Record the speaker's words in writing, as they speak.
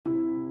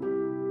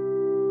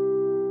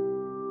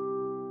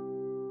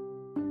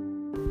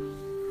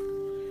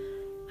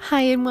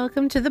Hi, and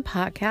welcome to the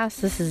podcast.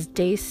 This is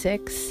day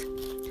 6,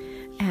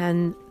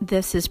 and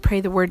this is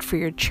Pray the Word for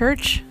Your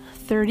Church,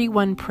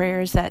 31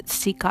 prayers that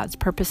seek God's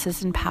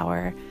purposes and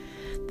power.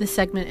 This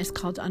segment is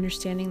called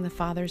Understanding the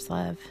Father's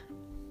Love.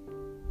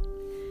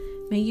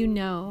 May you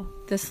know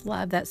this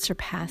love that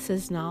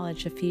surpasses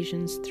knowledge,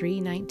 Ephesians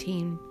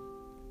 3:19.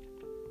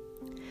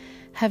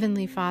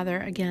 Heavenly Father,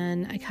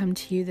 again, I come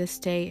to you this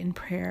day in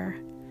prayer.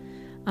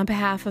 On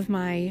behalf of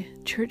my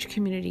church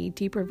community,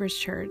 Deep Rivers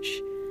Church,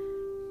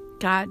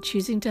 God,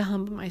 choosing to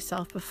humble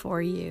myself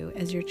before you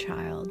as your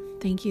child.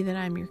 Thank you that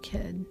I'm your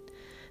kid.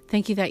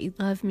 Thank you that you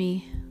love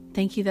me.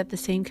 Thank you that the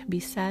same can be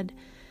said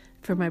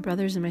for my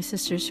brothers and my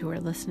sisters who are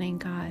listening,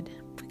 God.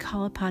 We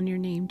call upon your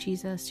name,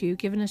 Jesus. You've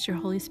given us your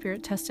Holy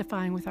Spirit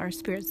testifying with our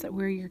spirits that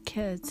we're your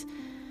kids.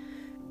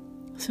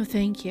 So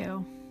thank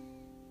you.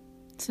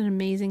 It's an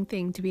amazing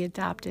thing to be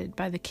adopted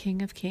by the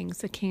King of Kings,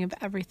 the King of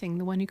everything,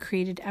 the one who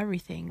created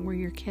everything. We're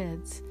your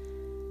kids.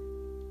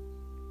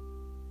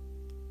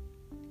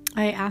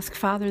 I ask,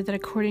 Father, that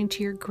according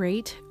to your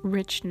great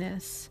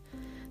richness,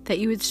 that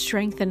you would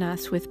strengthen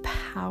us with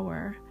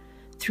power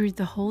through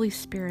the Holy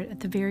Spirit at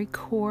the very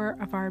core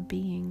of our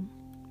being.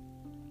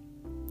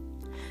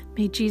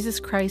 May Jesus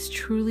Christ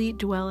truly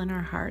dwell in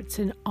our hearts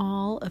in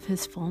all of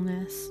his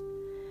fullness.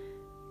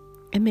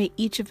 And may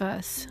each of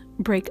us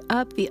break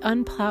up the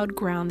unplowed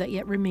ground that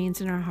yet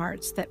remains in our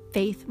hearts, that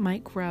faith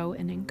might grow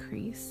and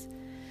increase.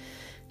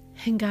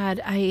 And God,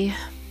 I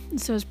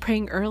was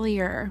praying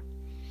earlier,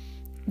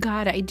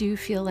 God, I do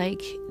feel like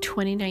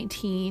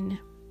 2019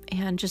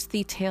 and just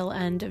the tail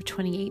end of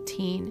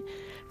 2018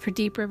 for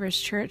Deep Rivers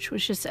Church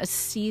was just a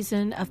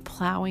season of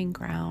plowing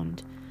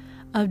ground,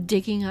 of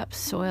digging up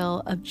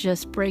soil, of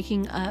just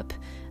breaking up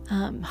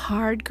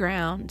hard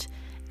ground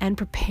and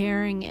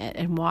preparing it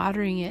and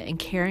watering it and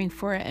caring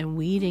for it and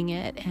weeding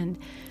it and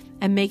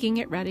making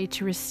it ready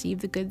to receive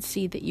the good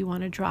seed that you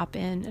want to drop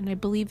in. And I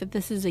believe that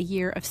this is a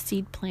year of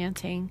seed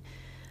planting,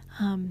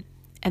 and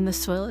the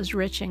soil is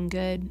rich and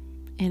good.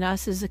 In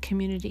us as a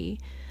community,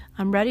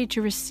 I'm ready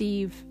to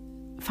receive,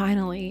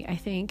 finally, I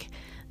think,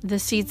 the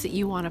seeds that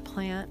you want to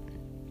plant.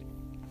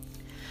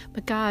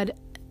 But God,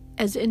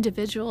 as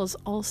individuals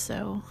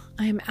also,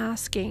 I am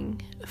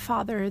asking,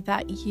 Father,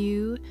 that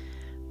you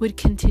would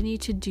continue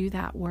to do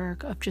that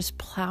work of just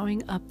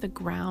plowing up the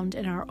ground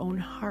in our own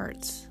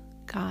hearts,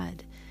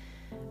 God,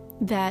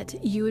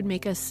 that you would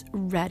make us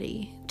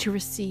ready to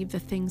receive the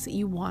things that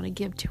you want to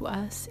give to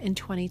us in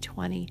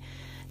 2020,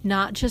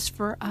 not just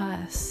for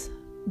us,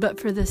 but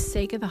for the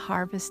sake of the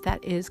harvest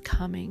that is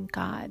coming,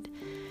 God.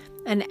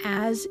 And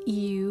as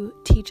you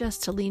teach us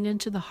to lean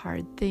into the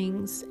hard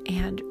things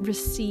and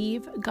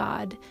receive,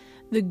 God,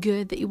 the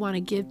good that you want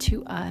to give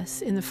to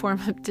us in the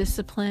form of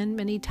discipline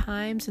many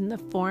times, in the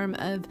form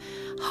of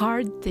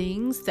hard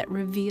things that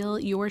reveal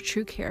your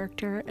true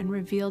character and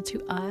reveal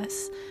to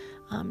us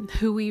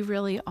who we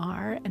really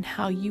are and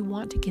how you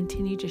want to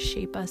continue to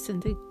shape us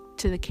into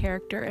the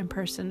character and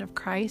person of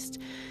Christ.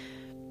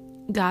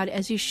 God,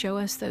 as you show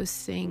us those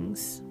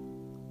things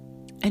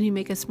and you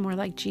make us more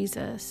like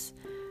Jesus,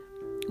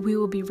 we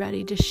will be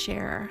ready to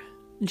share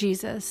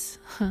Jesus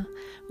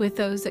with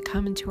those that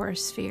come into our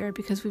sphere,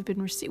 because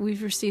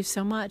we've received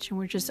so much and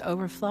we're just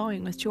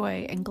overflowing with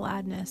joy and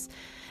gladness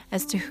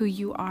as to who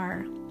you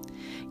are.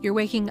 You're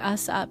waking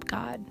us up,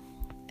 God,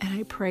 and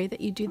I pray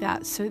that you do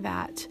that so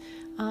that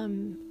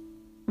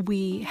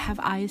we have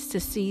eyes to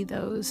see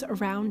those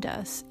around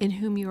us in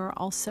whom you are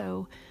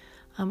also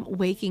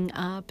waking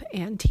up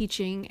and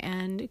teaching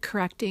and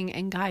correcting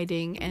and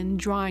guiding and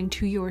drawing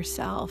to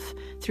yourself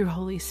through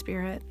Holy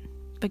Spirit.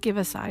 But give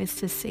us eyes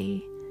to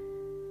see.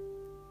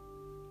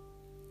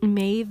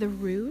 May the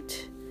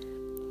root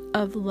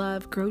of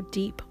love grow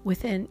deep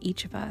within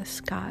each of us,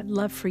 God.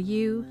 Love for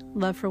you,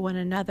 love for one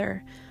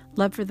another,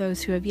 love for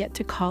those who have yet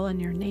to call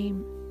on your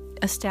name.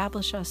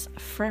 Establish us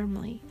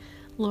firmly,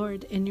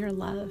 Lord, in your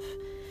love.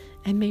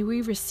 And may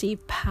we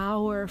receive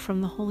power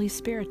from the Holy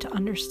Spirit to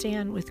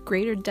understand with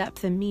greater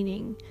depth and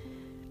meaning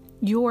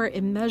your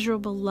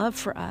immeasurable love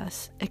for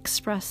us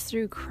expressed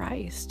through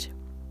Christ.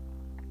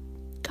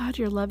 God,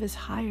 your love is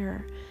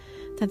higher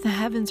than the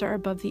heavens are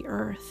above the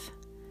earth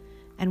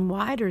and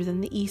wider than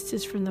the east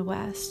is from the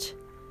west.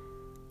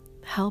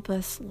 Help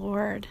us,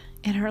 Lord,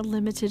 in our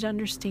limited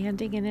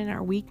understanding and in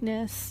our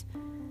weakness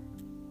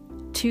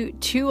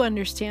to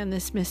understand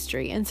this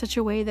mystery in such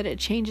a way that it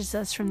changes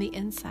us from the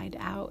inside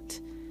out.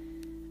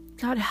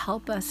 God,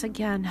 help us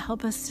again.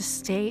 Help us to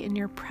stay in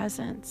your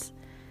presence.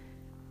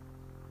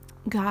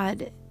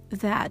 God,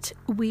 that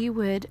we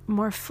would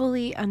more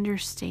fully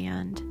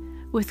understand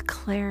with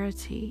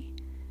clarity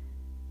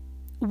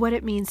what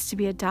it means to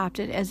be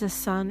adopted as a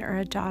son or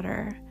a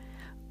daughter,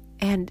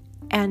 and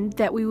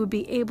that we would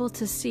be able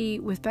to see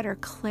with better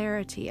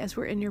clarity as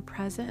we're in your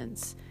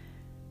presence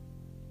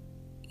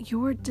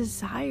your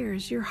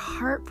desires, your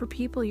heart for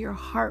people, your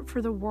heart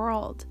for the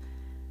world.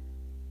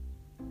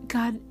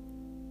 God,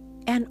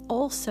 and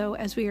also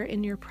as we are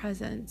in your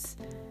presence,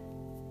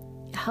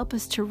 Help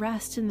us to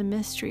rest in the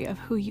mystery of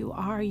who you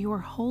are. You are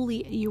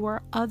holy, you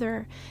are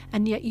other,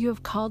 and yet you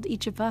have called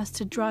each of us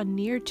to draw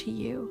near to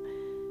you.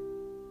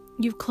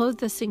 You've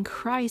clothed us in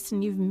Christ,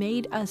 and you've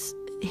made us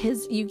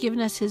you've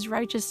given us his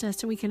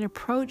righteousness, and we can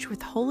approach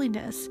with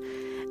holiness.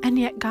 And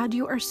yet, God,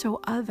 you are so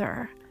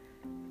other.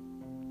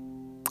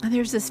 And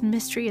there's this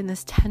mystery and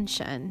this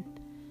tension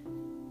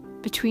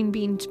between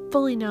being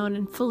fully known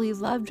and fully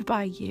loved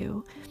by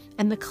you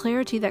and the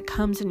clarity that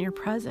comes in your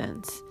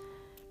presence,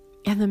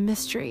 and the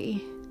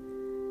mystery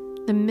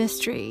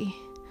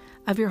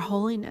of your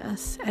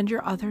holiness and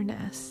your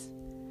otherness.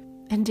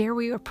 And dare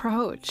we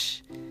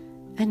approach,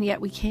 and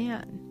yet we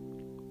can.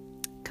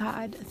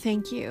 God,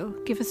 thank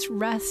you. Give us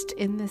rest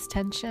in this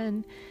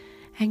tension,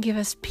 and give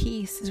us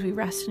peace as we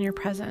rest in your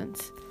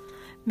presence.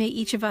 May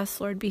each of us,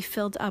 Lord, be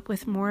filled up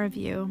with more of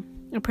you.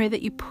 I pray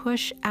that you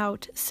push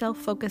out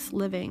self-focused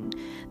living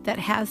that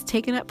has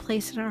taken up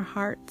place in our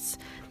hearts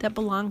that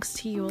belongs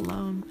to you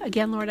alone.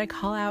 Again, Lord, I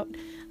call out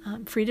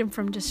freedom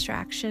from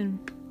distraction.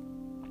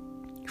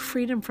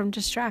 Freedom from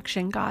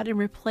distraction, God, and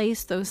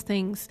replace those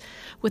things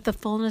with the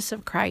fullness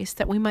of Christ,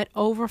 that we might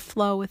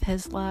overflow with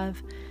his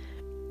love.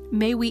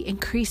 May we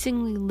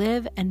increasingly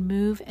live and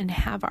move and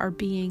have our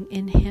being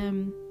in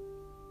him.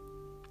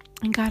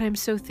 And God, I'm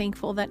so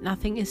thankful that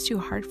nothing is too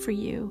hard for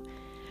you.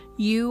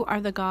 You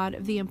are the God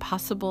of the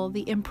impossible,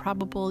 the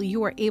improbable.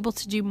 You are able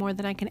to do more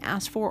than I can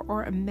ask for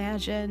or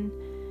imagine.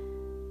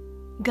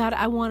 God,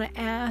 I want to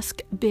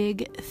ask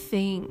big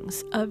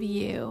things of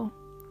you.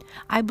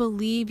 I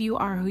believe you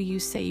are who you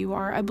say you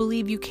are. I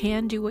believe you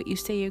can do what you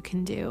say you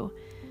can do,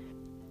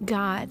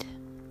 God.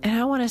 And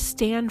I want to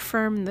stand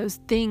firm in those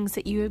things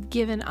that you have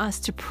given us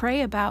to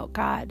pray about,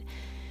 God.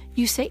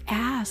 You say,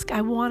 ask.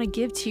 I want to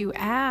give to you.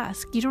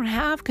 Ask. You don't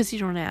have because you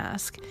don't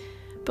ask.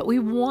 But we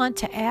want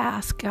to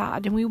ask,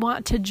 God, and we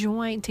want to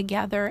join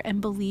together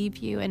and believe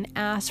you and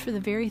ask for the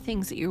very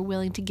things that you're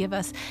willing to give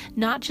us,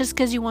 not just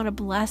because you want to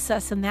bless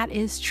us, and that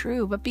is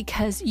true, but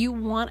because you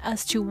want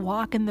us to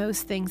walk in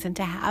those things and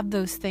to have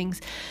those things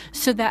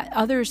so that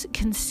others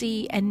can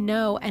see and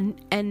know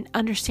and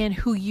understand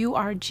who you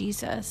are,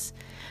 Jesus.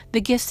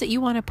 The gifts that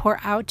you want to pour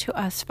out to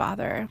us,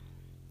 Father,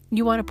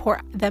 you want to pour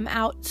them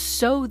out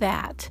so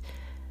that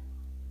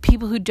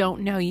people who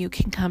don't know you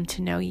can come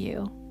to know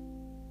you.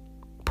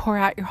 Pour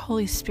out your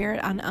Holy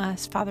Spirit on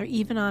us, Father,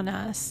 even on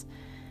us,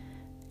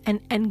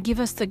 and give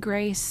us the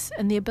grace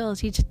and the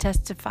ability to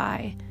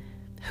testify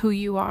who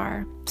you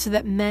are so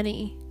that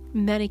many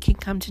can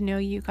come to know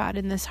you, God,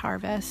 in this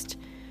harvest.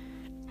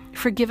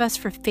 Forgive us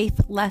for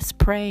faithless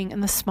praying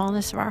and the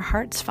smallness of our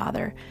hearts,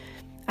 Father.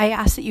 I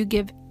ask that you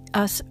give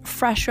us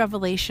fresh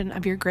revelation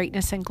of your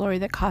greatness and glory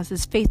that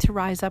causes faith to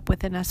rise up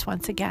within us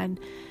once again,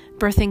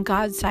 birthing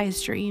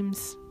God-sized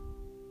dreams.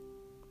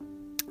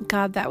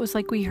 God, that was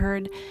like we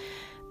heard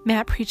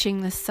Matt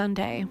preaching this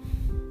Sunday.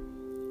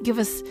 Give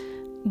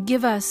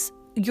us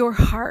your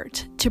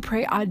heart to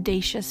pray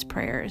audacious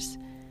prayers,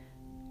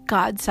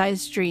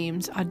 God-sized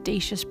dreams,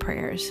 audacious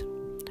prayers.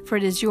 For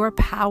it is your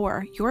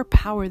power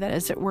that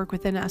is at work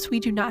within us. We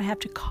do not have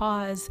to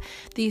cause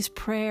these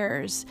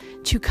prayers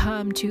to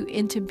come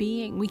into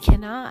being. We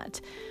cannot.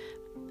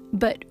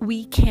 But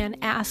we can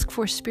ask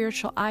for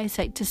spiritual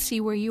eyesight to see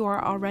where you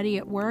are already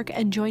at work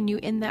and join you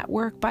in that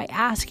work by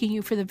asking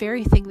you for the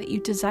very thing that you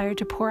desire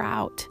to pour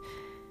out.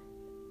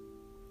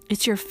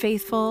 It's your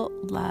faithful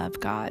love,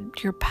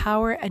 God, your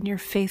power and your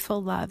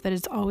faithful love that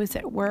is always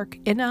at work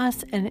in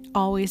us and it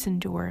always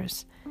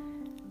endures.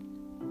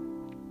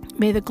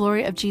 May the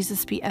glory of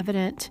Jesus be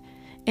evident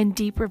in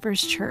Deep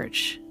Rivers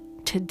Church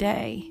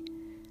today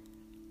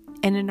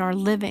and in our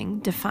living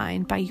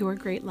defined by your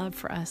great love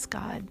for us,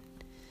 God.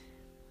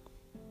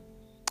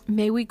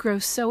 May we grow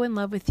so in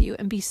love with you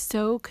and be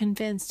so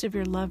convinced of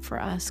your love for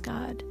us,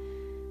 God,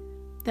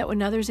 that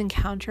when others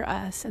encounter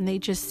us and they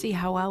just see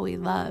how well we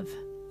love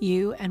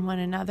you and one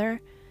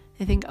another,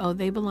 they think, oh,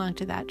 they belong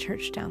to that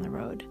church down the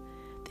road.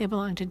 They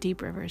belong to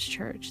Deep Rivers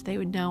Church. They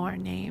would know our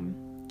name.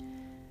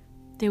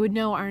 They would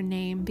know our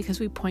name because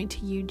we point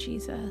to you,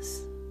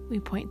 Jesus. We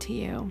point to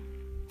you.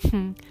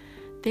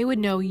 They would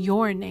know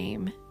your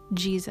name,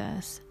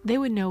 Jesus. They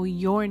would know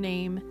your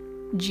name,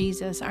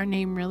 Jesus. Our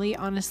name really,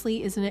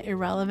 honestly, isn't it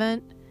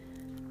irrelevant?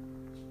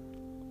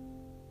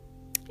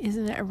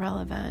 Isn't it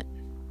irrelevant?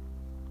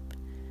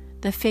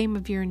 The fame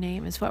of your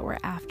name is what we're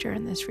after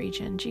in this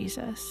region,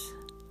 Jesus.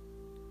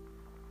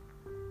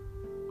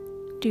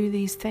 Do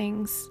these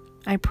things,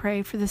 I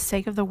pray, for the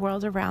sake of the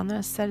world around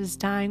us that is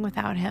dying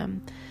without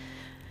him.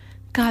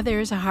 God, there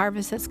is a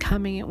harvest that's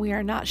coming, and we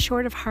are not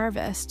short of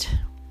harvest.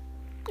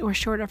 We're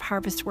short of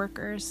harvest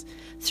workers.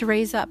 So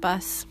raise up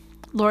us,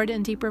 Lord,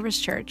 in Deep Rivers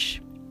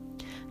Church,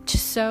 to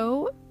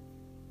so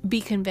be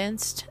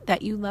convinced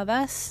that you love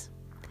us,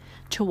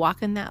 to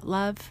walk in that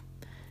love,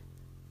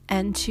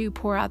 and to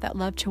pour out that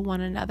love to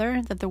one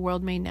another, that the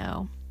world may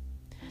know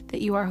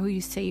that you are who you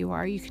say you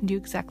are. You can do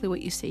exactly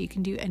what you say you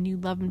can do, and you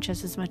love them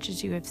just as much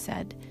as you have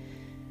said,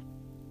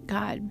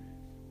 God,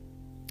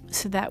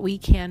 so that we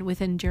can,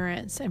 with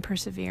endurance and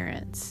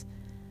perseverance,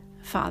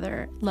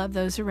 Father, love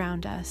those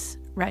around us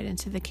right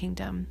into the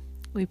kingdom.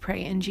 We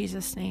pray in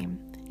Jesus' name.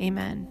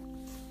 Amen.